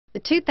The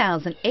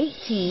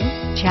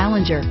 2018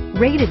 Challenger,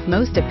 rated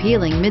most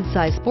appealing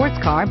midsize sports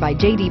car by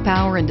J.D.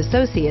 Power and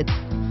Associates,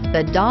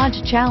 the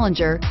Dodge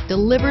Challenger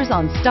delivers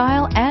on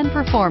style and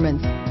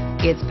performance.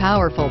 It's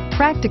powerful,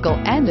 practical,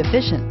 and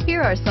efficient.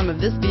 Here are some of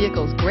this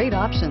vehicle's great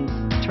options: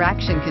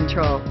 traction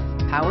control,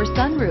 power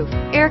sunroof,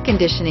 air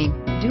conditioning,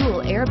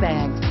 dual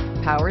airbags,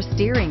 power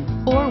steering,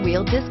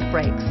 four-wheel disc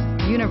brakes,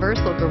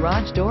 universal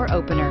garage door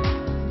opener,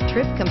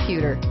 trip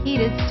computer,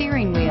 heated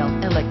steering wheel,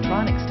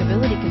 electronic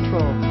stability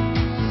control.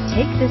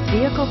 Take this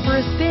vehicle for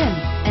a spin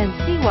and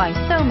see why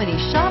so many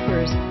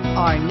shoppers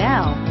are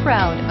now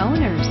proud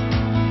owners.